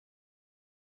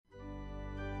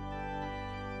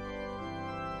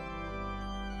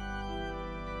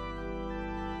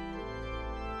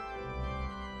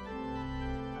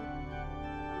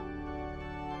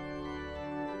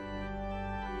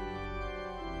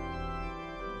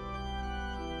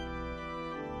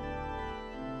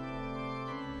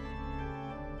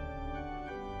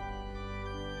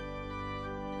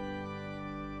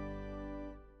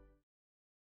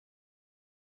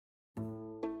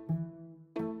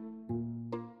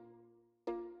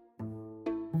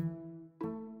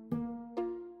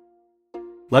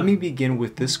Let me begin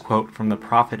with this quote from the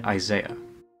prophet Isaiah.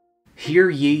 "Hear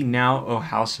ye now, O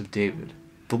house of David,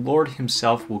 the Lord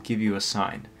himself will give you a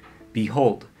sign.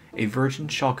 Behold, a virgin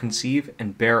shall conceive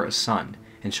and bear a son,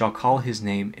 and shall call his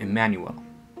name Emmanuel."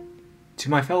 To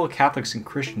my fellow Catholics and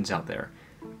Christians out there,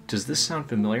 does this sound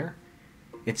familiar?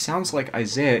 It sounds like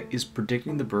Isaiah is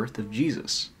predicting the birth of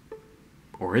Jesus.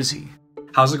 Or is he?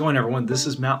 How's it going, everyone? This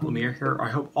is Matt Lemire here. I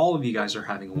hope all of you guys are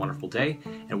having a wonderful day,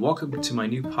 and welcome to my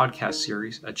new podcast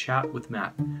series, A Chat with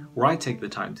Matt, where I take the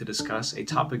time to discuss a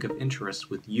topic of interest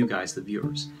with you guys, the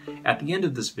viewers. At the end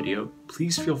of this video,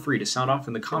 please feel free to sound off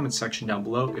in the comments section down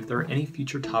below if there are any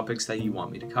future topics that you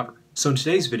want me to cover. So in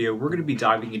today's video, we're going to be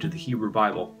diving into the Hebrew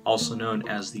Bible, also known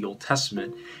as the Old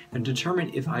Testament, and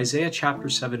determine if Isaiah chapter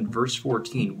 7 verse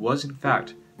 14 was in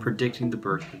fact predicting the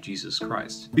birth of Jesus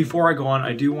Christ. Before I go on,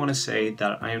 I do want to say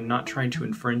that I am not trying to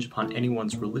infringe upon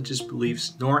anyone's religious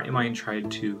beliefs, nor am I trying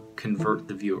to convert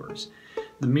the viewers.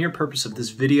 The mere purpose of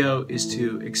this video is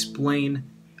to explain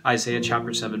Isaiah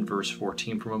chapter 7 verse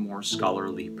 14 from a more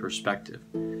scholarly perspective.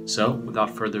 So, without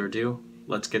further ado,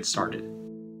 let's get started.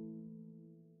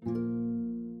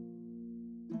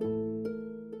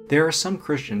 There are some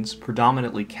Christians,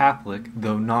 predominantly Catholic,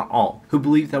 though not all, who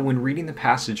believe that when reading the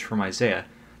passage from Isaiah,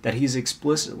 that he is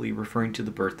explicitly referring to the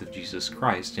birth of Jesus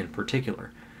Christ in particular.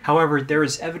 However, there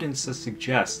is evidence that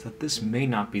suggests that this may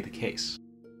not be the case.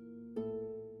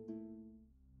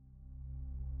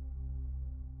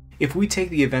 If we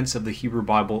take the events of the Hebrew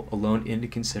Bible alone into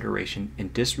consideration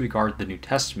and disregard the New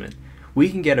Testament, we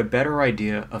can get a better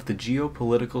idea of the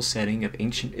geopolitical setting of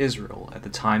ancient Israel at the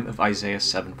time of Isaiah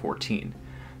 7:14.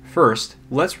 First,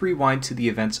 let's rewind to the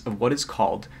events of what is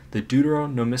called the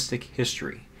Deuteronomistic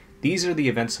history. These are the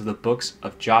events of the books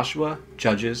of Joshua,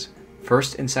 Judges,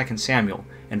 1st and 2nd Samuel,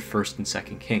 and 1st and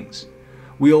 2nd Kings.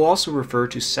 We will also refer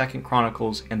to 2nd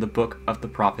Chronicles and the book of the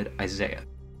prophet Isaiah.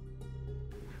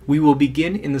 We will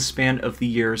begin in the span of the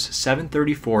years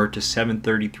 734 to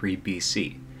 733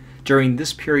 BC. During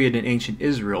this period in ancient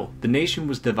Israel, the nation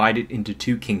was divided into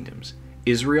two kingdoms,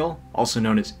 Israel, also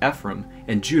known as Ephraim,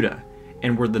 and Judah,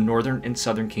 and were the northern and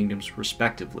southern kingdoms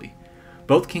respectively.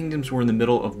 Both kingdoms were in the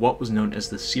middle of what was known as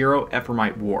the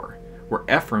Syro-Ephraimite War, where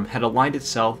Ephraim had aligned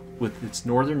itself with its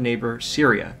northern neighbor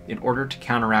Syria in order to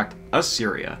counteract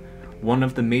Assyria, one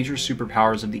of the major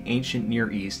superpowers of the ancient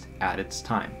Near East at its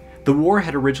time. The war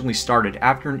had originally started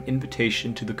after an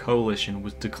invitation to the coalition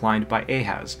was declined by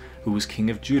Ahaz, who was king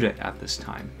of Judah at this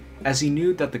time, as he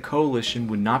knew that the coalition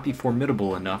would not be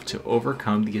formidable enough to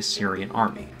overcome the Assyrian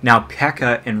army. Now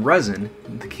Pekah and Rezin,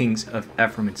 the kings of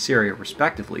Ephraim and Syria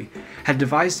respectively, had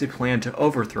devised a plan to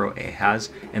overthrow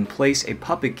Ahaz and place a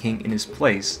puppet king in his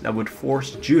place that would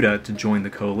force Judah to join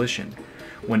the coalition.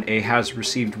 When Ahaz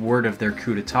received word of their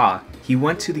coup d'etat, he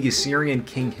went to the Assyrian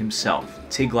king himself,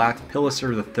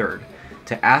 Tiglath-Pileser III,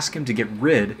 to ask him to get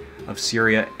rid of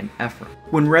Syria and Ephraim.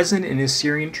 When Rezin and his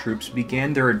Syrian troops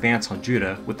began their advance on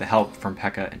Judah with the help from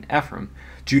Pekah and Ephraim,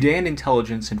 Judean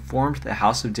intelligence informed the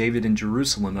house of David in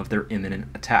Jerusalem of their imminent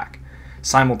attack.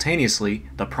 Simultaneously,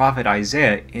 the prophet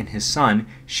Isaiah and his son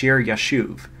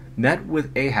Shear-Yashuv met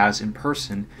with Ahaz in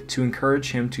person to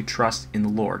encourage him to trust in the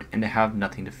Lord and to have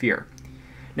nothing to fear.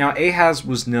 Now Ahaz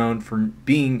was known for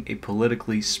being a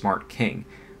politically smart king,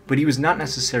 but he was not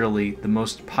necessarily the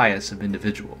most pious of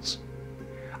individuals.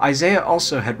 Isaiah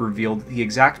also had revealed the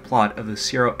exact plot of the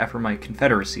Syro-Ephraimite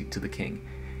confederacy to the king,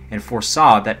 and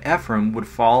foresaw that Ephraim would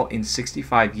fall in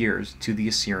 65 years to the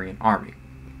Assyrian army.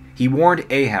 He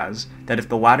warned Ahaz that if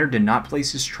the latter did not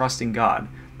place his trust in God,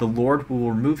 the Lord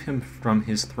will remove him from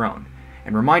his throne,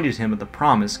 and reminded him of the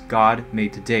promise God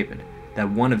made to David, that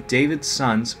one of David's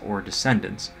sons or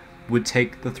descendants would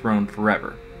take the throne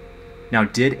forever. Now,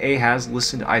 did Ahaz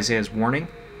listen to Isaiah's warning?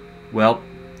 Well,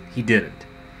 he didn't.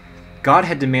 God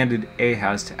had demanded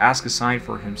Ahaz to ask a sign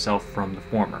for himself from the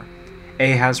former.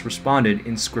 Ahaz responded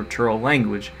in scriptural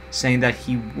language, saying that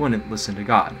he wouldn't listen to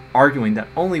God, arguing that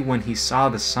only when he saw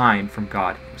the sign from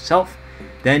God himself,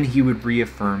 then he would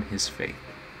reaffirm his faith.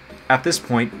 At this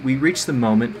point, we reach the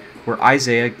moment where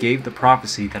Isaiah gave the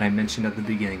prophecy that I mentioned at the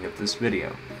beginning of this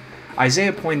video.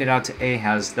 Isaiah pointed out to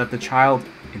Ahaz that the child,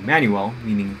 Emmanuel,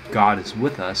 meaning God is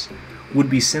with us, would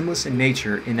be sinless in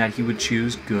nature in that he would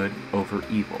choose good over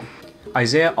evil.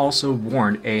 Isaiah also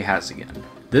warned Ahaz again,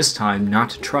 this time not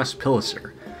to trust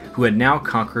Pileser, who had now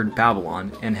conquered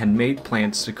Babylon and had made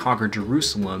plans to conquer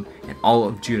Jerusalem and all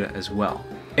of Judah as well.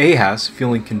 Ahaz,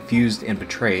 feeling confused and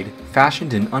betrayed,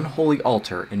 fashioned an unholy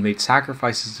altar and made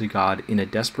sacrifices to God in a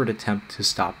desperate attempt to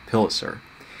stop Pileser.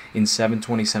 In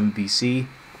 727 BC,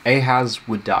 Ahaz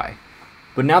would die.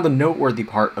 But now the noteworthy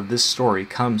part of this story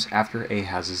comes after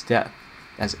Ahaz's death,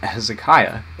 as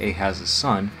Hezekiah, Ahaz's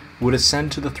son, would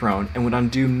ascend to the throne and would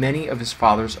undo many of his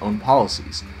father's own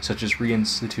policies, such as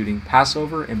reinstituting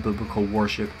Passover and biblical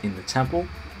worship in the temple,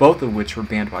 both of which were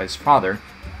banned by his father,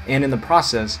 and in the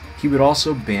process, he would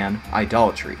also ban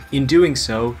idolatry. In doing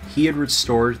so, he had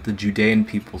restored the Judean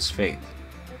people's faith.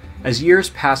 As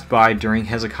years passed by during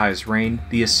Hezekiah's reign,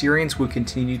 the Assyrians would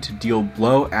continue to deal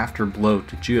blow after blow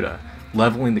to Judah,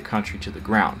 leveling the country to the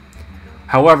ground.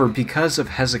 However, because of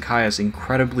Hezekiah's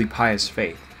incredibly pious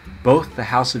faith, both the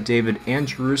house of David and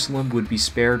Jerusalem would be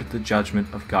spared the judgment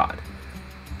of God.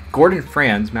 Gordon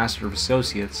Franz, Master of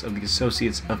Associates of the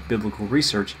Associates of Biblical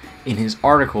Research, in his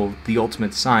article, The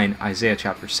Ultimate Sign, Isaiah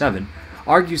chapter 7,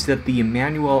 argues that the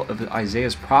Emmanuel of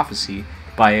Isaiah's prophecy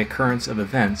by occurrence of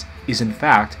events is in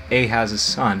fact Ahaz's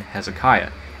son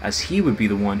Hezekiah, as he would be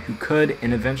the one who could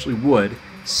and eventually would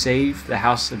save the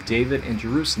house of David and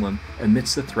Jerusalem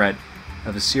amidst the threat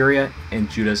of Assyria and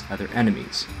Judah's other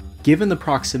enemies. Given the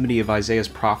proximity of Isaiah's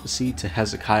prophecy to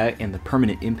Hezekiah and the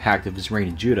permanent impact of his reign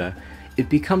in Judah, it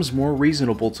becomes more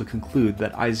reasonable to conclude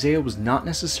that Isaiah was not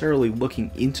necessarily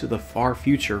looking into the far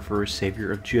future for a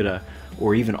savior of Judah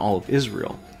or even all of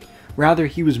Israel. Rather,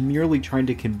 he was merely trying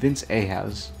to convince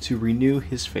Ahaz to renew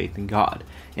his faith in God,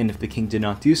 and if the king did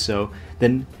not do so,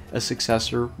 then a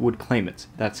successor would claim it,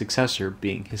 that successor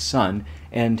being his son,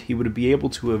 and he would be able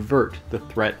to avert the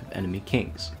threat of enemy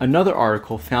kings. Another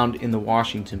article found in the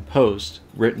Washington Post,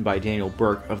 written by Daniel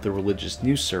Burke of the Religious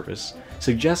News Service,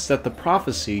 suggests that the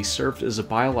prophecy served as a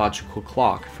biological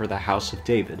clock for the house of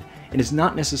David, and is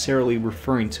not necessarily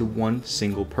referring to one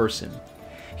single person.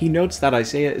 He notes that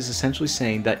Isaiah is essentially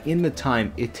saying that in the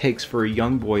time it takes for a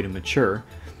young boy to mature,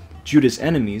 Judah's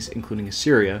enemies, including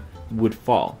Assyria, would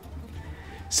fall.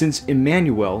 Since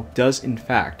Emmanuel does in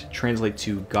fact translate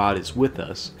to God is with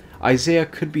us, Isaiah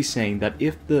could be saying that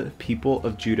if the people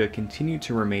of Judah continue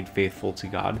to remain faithful to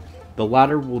God, the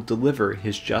latter will deliver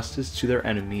his justice to their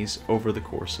enemies over the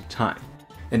course of time.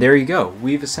 And there you go,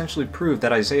 we've essentially proved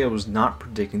that Isaiah was not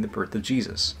predicting the birth of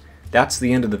Jesus. That's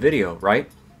the end of the video, right?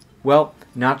 Well,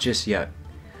 not just yet.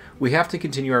 We have to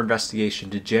continue our investigation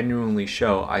to genuinely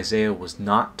show Isaiah was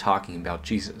not talking about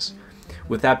Jesus.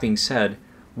 With that being said,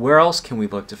 where else can we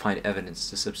look to find evidence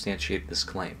to substantiate this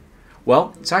claim?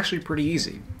 Well, it's actually pretty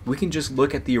easy. We can just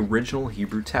look at the original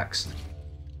Hebrew text.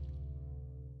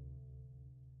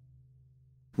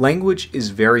 Language is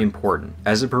very important,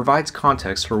 as it provides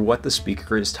context for what the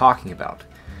speaker is talking about.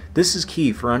 This is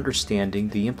key for understanding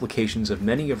the implications of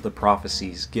many of the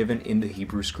prophecies given in the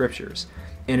Hebrew Scriptures,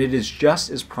 and it is just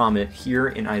as prominent here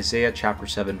in Isaiah chapter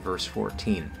 7 verse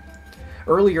 14.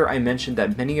 Earlier I mentioned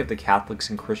that many of the Catholics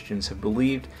and Christians have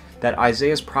believed that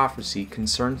Isaiah's prophecy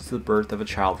concerns the birth of a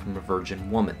child from a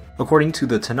virgin woman. According to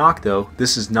the Tanakh though,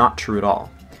 this is not true at all.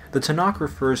 The Tanakh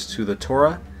refers to the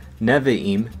Torah,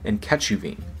 Nevi'im, and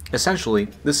Ketuvim. Essentially,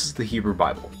 this is the Hebrew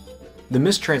Bible. The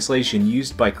mistranslation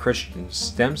used by Christians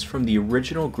stems from the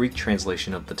original Greek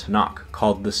translation of the Tanakh,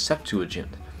 called the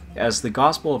Septuagint, as the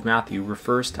Gospel of Matthew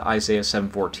refers to Isaiah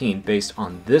 7:14 based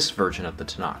on this version of the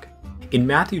Tanakh. In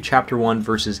Matthew chapter 1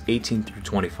 verses 18 through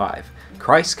 25,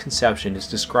 Christ's conception is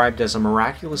described as a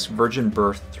miraculous virgin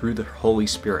birth through the Holy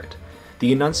Spirit.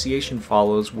 The Annunciation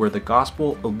follows where the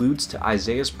Gospel alludes to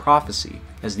Isaiah's prophecy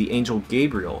as the angel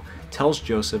Gabriel tells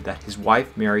Joseph that his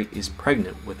wife Mary is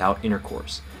pregnant without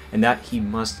intercourse, and that he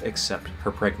must accept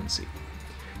her pregnancy.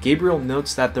 Gabriel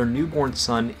notes that their newborn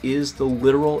son is the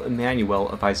literal Emmanuel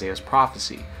of Isaiah's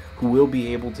prophecy, who will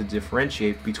be able to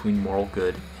differentiate between moral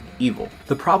good and evil.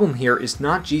 The problem here is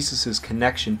not Jesus'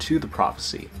 connection to the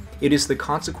prophecy. It is the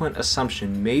consequent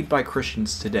assumption made by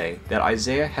Christians today that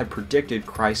Isaiah had predicted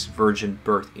Christ's virgin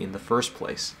birth in the first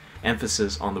place,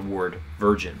 emphasis on the word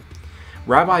virgin.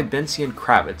 Rabbi Benzion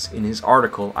Kravitz, in his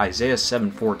article Isaiah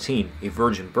 7:14, A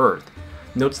Virgin Birth,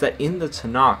 notes that in the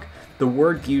Tanakh, the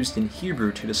word used in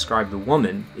Hebrew to describe the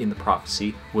woman in the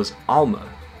prophecy was Alma,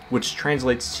 which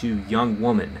translates to young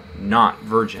woman, not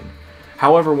virgin.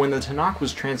 However, when the Tanakh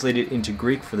was translated into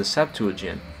Greek for the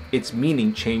Septuagint, its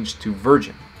meaning changed to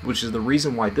virgin, which is the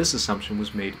reason why this assumption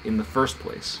was made in the first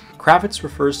place. Kravitz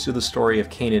refers to the story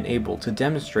of Cain and Abel to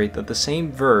demonstrate that the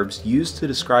same verbs used to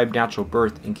describe natural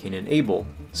birth in Cain and Abel,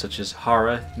 such as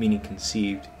hara, meaning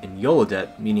conceived, and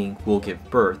yoladet, meaning will give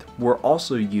birth, were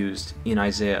also used in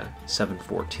Isaiah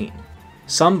 7:14.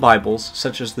 Some Bibles,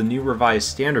 such as the New Revised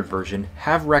Standard Version,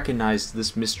 have recognized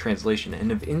this mistranslation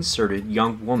and have inserted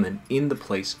young woman in the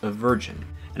place of virgin.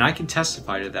 And I can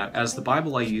testify to that, as the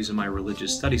Bible I use in my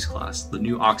religious studies class, the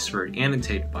New Oxford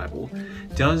Annotated Bible,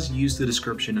 does use the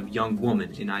description of young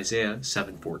woman in Isaiah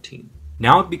 7:14.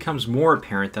 Now it becomes more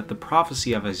apparent that the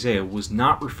prophecy of Isaiah was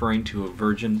not referring to a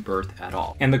virgin birth at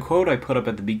all. And the quote I put up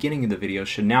at the beginning of the video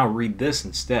should now read this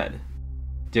instead.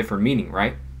 Different meaning,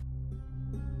 right?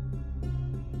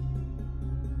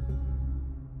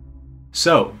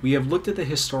 So, we have looked at the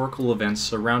historical events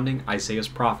surrounding Isaiah's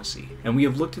prophecy, and we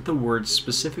have looked at the words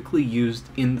specifically used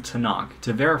in the Tanakh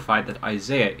to verify that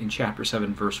Isaiah in chapter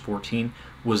 7 verse 14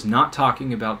 was not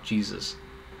talking about Jesus.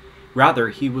 Rather,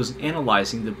 he was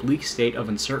analyzing the bleak state of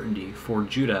uncertainty for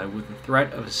Judah with the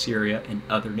threat of Assyria and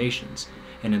other nations,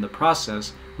 and in the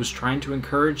process was trying to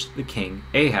encourage the king,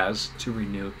 Ahaz, to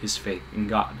renew his faith in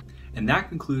God. And that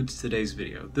concludes today's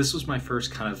video. This was my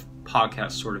first kind of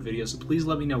podcast sort of video, so please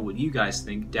let me know what you guys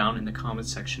think down in the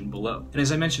comments section below. And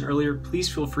as I mentioned earlier,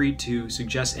 please feel free to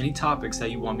suggest any topics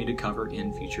that you want me to cover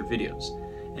in future videos.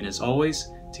 And as always,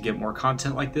 to get more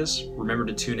content like this, remember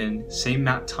to tune in same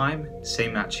Matt time,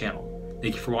 same Matt channel.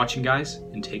 Thank you for watching, guys,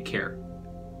 and take care.